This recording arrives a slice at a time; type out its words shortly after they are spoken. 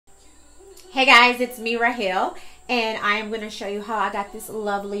Hey guys, it's me, Rahel, and I am going to show you how I got this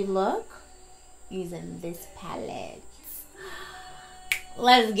lovely look using this palette.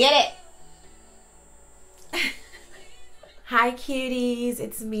 Let's get it! Hi cuties,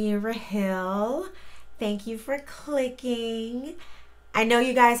 it's me, Rahel. Thank you for clicking. I know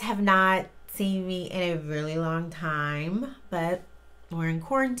you guys have not seen me in a really long time, but we're in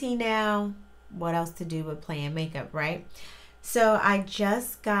quarantine now. What else to do but play and makeup, right? So I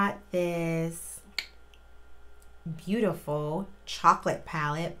just got this beautiful chocolate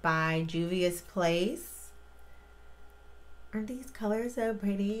palette by Juvias Place. Aren't these colors so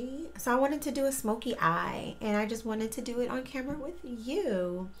pretty? So I wanted to do a smoky eye, and I just wanted to do it on camera with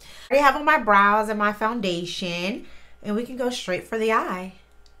you. I already have on my brows and my foundation, and we can go straight for the eye.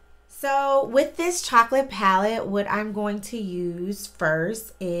 So with this chocolate palette, what I'm going to use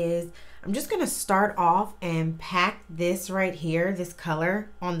first is I'm just going to start off and pack this right here, this color,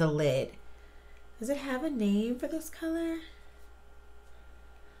 on the lid. Does it have a name for this color?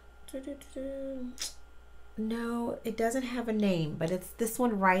 No, it doesn't have a name, but it's this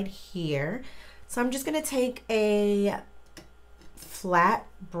one right here. So I'm just going to take a flat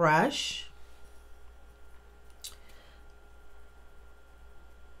brush,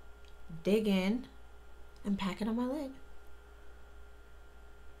 dig in, and pack it on my lid.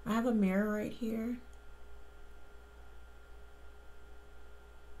 I have a mirror right here.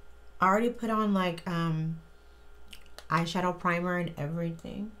 I already put on like eyeshadow primer and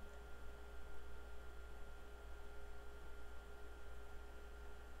everything.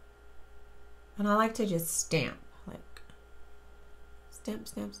 And I like to just stamp, like stamp,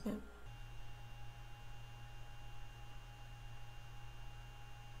 stamp, stamp.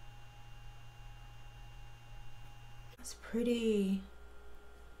 That's pretty.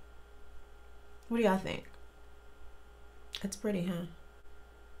 What do y'all think? It's pretty, huh?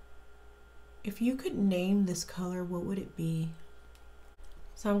 If you could name this color, what would it be?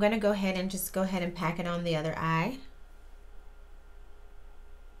 So I'm gonna go ahead and pack it on the other eye.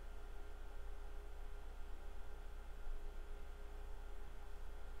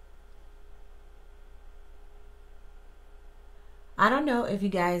 I don't know if you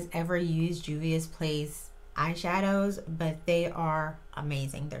guys ever use Juvias Place eyeshadows, but they are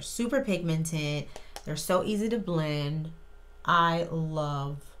amazing. They're super pigmented. They're so easy to blend. I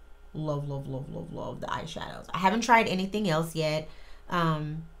love the eyeshadows. I haven't tried anything else yet.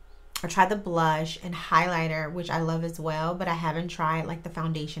 I tried the blush and highlighter, which I love as well, but I haven't tried like the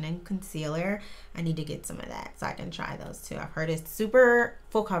foundation and concealer. I need to get some of that so I can try those too. I've heard it's super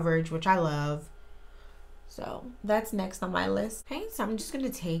full coverage, which I love. So that's next on my list. Okay, so I'm just gonna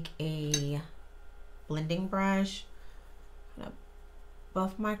take a blending brush, I'm gonna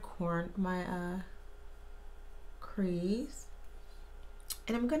buff my crease,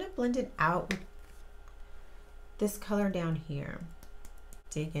 and I'm gonna blend it out with this color down here.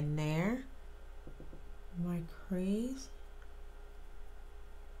 Dig in there, my crease,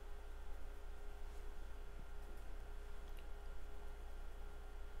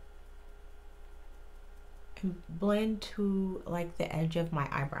 and blend to like the edge of my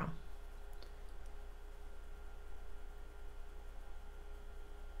eyebrow.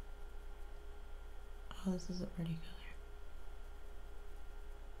 Oh, this is a pretty color.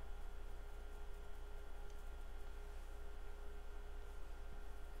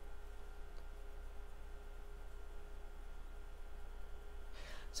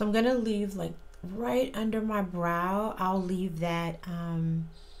 So I'm gonna leave like right under my brow. I'll leave that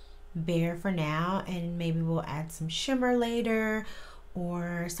bare for now, and maybe we'll add some shimmer later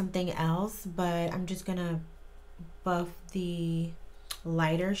or something else, but I'm just gonna buff the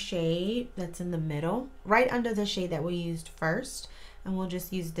lighter shade that's in the middle, right under the shade that we used first, and we'll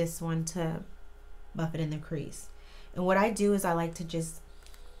just use this one to buff it in the crease. And what I do is I like to just,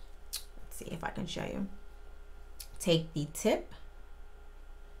 let's see if I can show you, take the tip,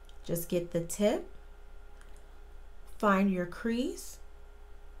 just get the tip, find your crease,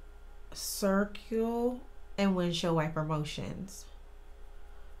 circle, and windshield wiper motions.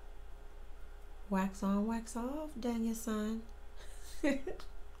 Wax on, wax off, dang it, son.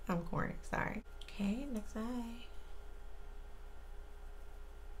 I'm corny, sorry. Okay, next eye.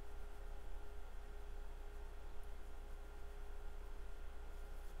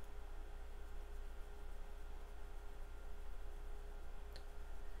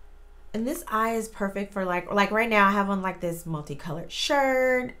 And this eye is perfect for like right now I have on like this multicolored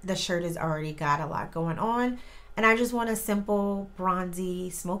shirt. The shirt has already got a lot going on, and I just want a simple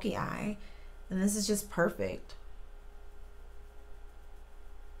bronzy smoky eye, and this is just perfect.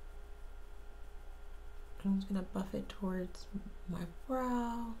 I'm just gonna buff it towards my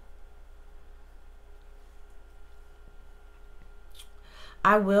brow.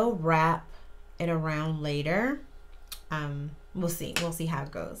 I will wrap it around later. We'll see how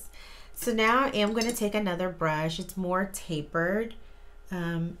it goes. So now I am going to take another brush. It's more tapered,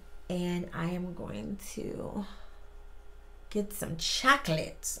 and I am going to get some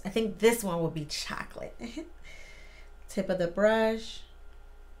chocolate. I think this one will be chocolate. Tip of the brush,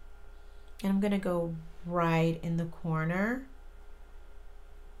 and I'm going to go right in the corner.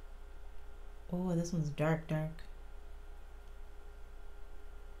 Oh, this one's dark.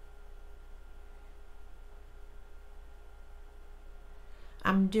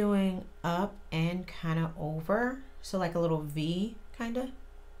 I'm doing up and kind of over, so like a little V kind of,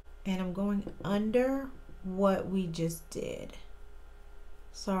 and I'm going under what we just did.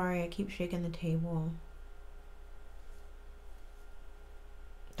 Sorry, I keep shaking the table.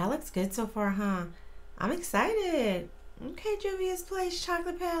 That looks good so far, huh? I'm excited. Okay, Juvia's Place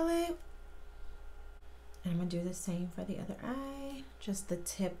chocolate palette. And I'm gonna do the same for the other eye. Just the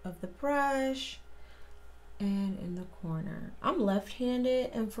tip of the brush and in the corner. I'm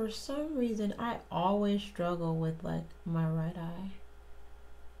left-handed, and for some reason I always struggle with like my right eye.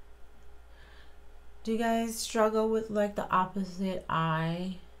 Do you guys struggle with like the opposite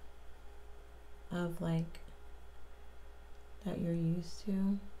eye of like that you're used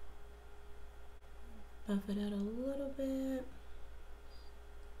to? Buff it out a little bit.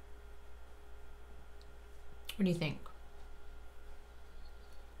 What do you think?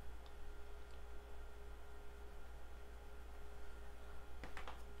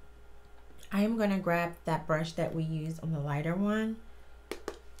 I am going to grab that brush that we used on the lighter one,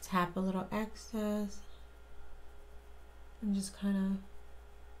 tap a little excess, and just kind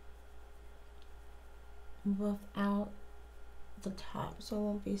of buff out the top so it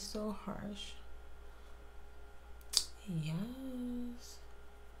won't be so harsh. Yes.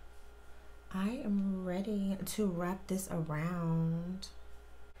 I am ready to wrap this around.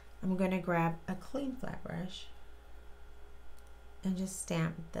 I'm going to grab a clean flat brush and just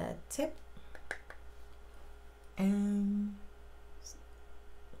stamp the tip and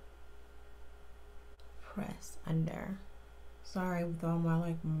press under. Sorry with all my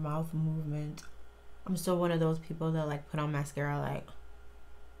like mouth movement. I'm still one of those people that like put on mascara like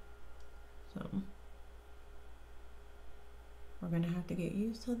so. We're gonna have to get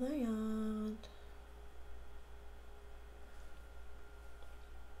used to that.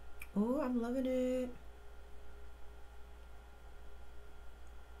 Oh, I'm loving it.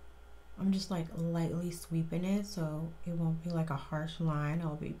 I'm just like lightly sweeping it so it won't be like a harsh line.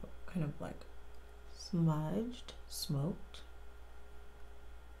 It'll be kind of like smudged, smoked.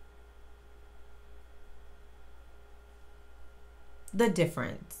 The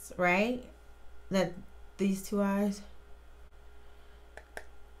difference, right? That these two eyes.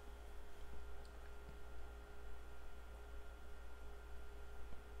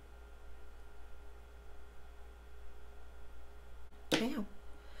 Damn.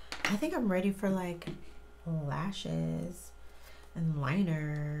 I think I'm ready for like lashes and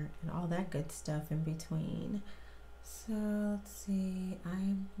liner and all that good stuff in between. So let's see.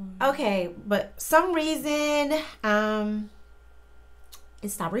 Okay, but some reason it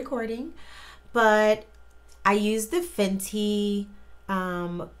stopped recording, but I used the Fenty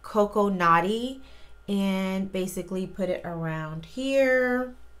Coco Naughty and basically put it around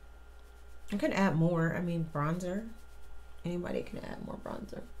here. I can add more. I mean, bronzer. Anybody can add more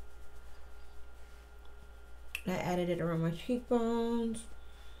bronzer. I added it around my cheekbones.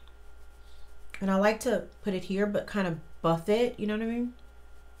 And I like to put it here, but kind of buff it. You know what I mean?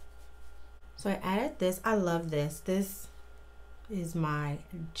 So I added this. I love this. This is my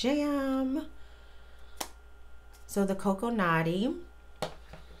jam. So the Coco Naughty.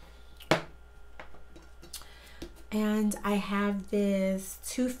 And I have this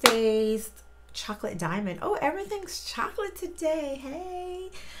TooFaced chocolate diamond. Oh, everything's chocolate today. Hey.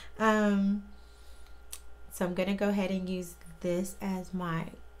 So I'm gonna go ahead and use this as my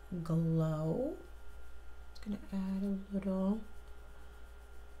glow. Just gonna add a little.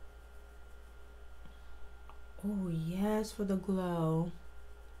 Oh yes, for the glow.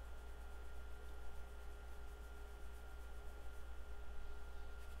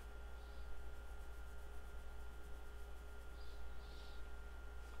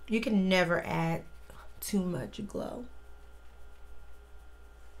 You can never add too much glow.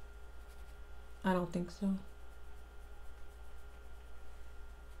 I don't think so.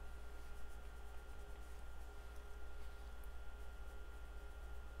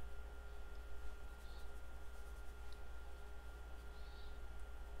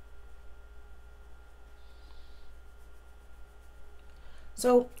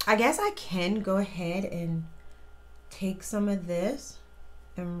 So I guess I can go ahead and take some of this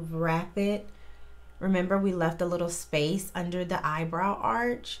and wrap it. Remember, we left a little space under the eyebrow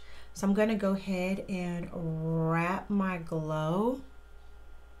arch. So I'm gonna go ahead and wrap my glow.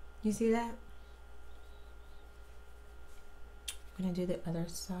 You see that? I'm gonna do the other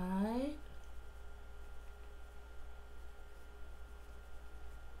side.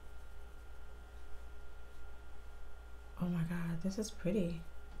 Oh my God, this is pretty.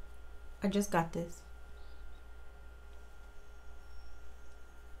 I just got this.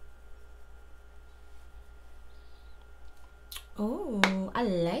 Oh, I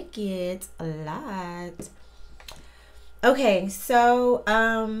like it a lot. Okay, so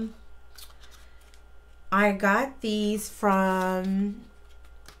I got these from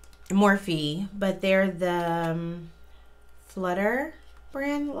Morphe, but they're the Flutter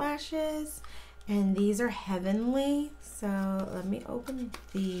brand lashes, and these are heavenly. So let me open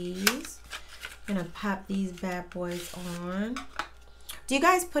these. I'm gonna pop these bad boys on. Do you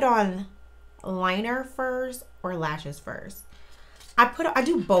guys put on liner first or lashes first? I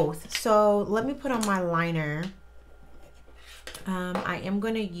do both. So let me put on my liner. I am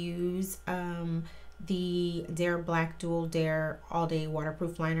gonna use the Dare Black Dual Dare All Day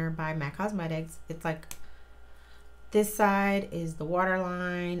Waterproof Liner by MAC Cosmetics. It's like this side is the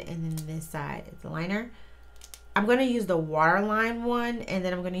waterline and then this side is the liner. I'm gonna use the waterline one and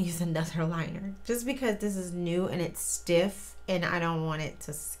then I'm gonna use another liner just because this is new and it's stiff and I don't want it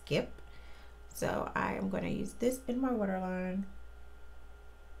to skip. So I am gonna use this in my waterline.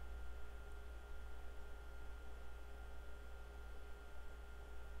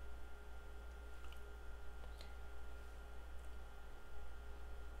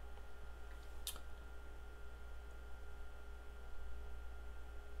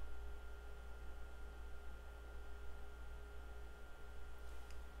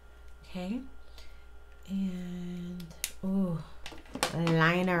 Okay, and ooh,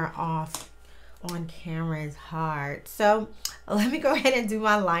 liner off on camera is hard. So let me go ahead and do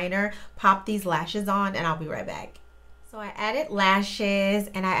my liner, pop these lashes on, and I'll be right back. So I added lashes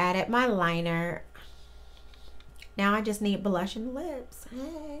and I added my liner. Now I just need blush and lips.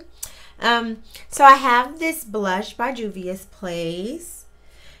 Hey. So I have this blush by Juvias Place.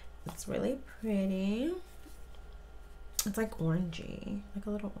 It's really pretty. It's like orangey, like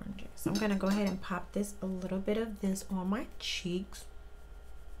a little orangey. So I'm gonna go ahead and pop this, a little bit of this on my cheeks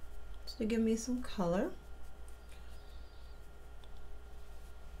to give me some color.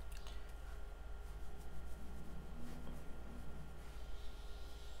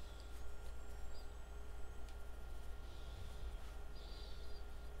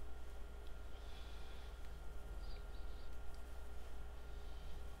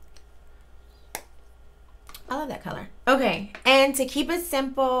 I love that color. Okay, and to keep it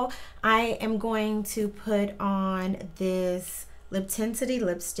simple, I am going to put on this Lip Tintity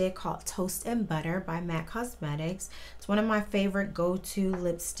lipstick called Toast and Butter by MAC Cosmetics. It's one of my favorite go-to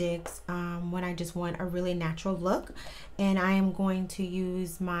lipsticks when I just want a really natural look. And I am going to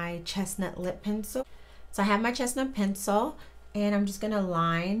use my chestnut lip pencil. So I have my chestnut pencil and I'm just gonna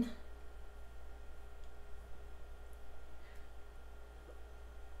line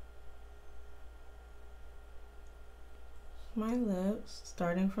my lips,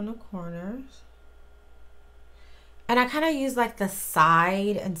 starting from the corners. And I kind of use like the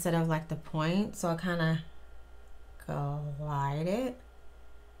side instead of like the point. So I kind of glide it.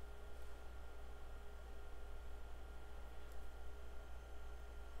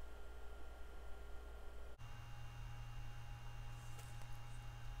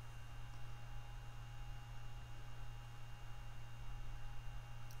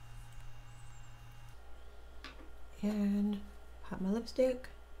 And pop my lipstick.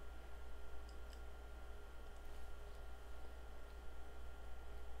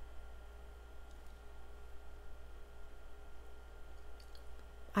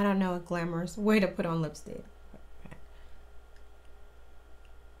 I don't know a glamorous way to put on lipstick.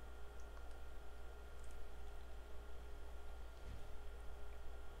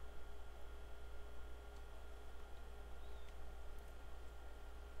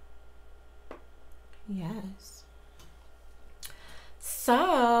 Yes.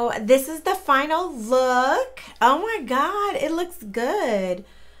 So this is the final look. Oh my God, it looks good.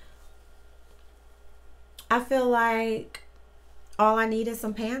 I feel like all I need is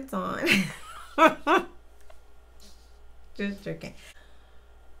some pants on. Just joking.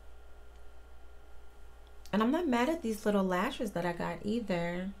 And I'm not mad at these little lashes that I got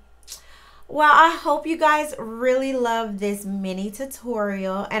either. Well, I hope you guys really love this mini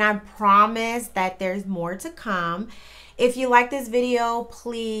tutorial, and I promise that there's more to come. If you like this video,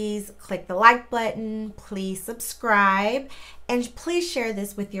 please click the like button, please subscribe, and please share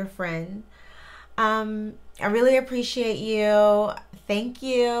this with your friend. I really appreciate you. Thank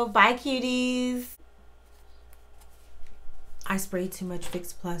you. Bye, cuties. I sprayed too much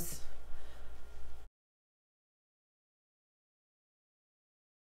Fix Plus.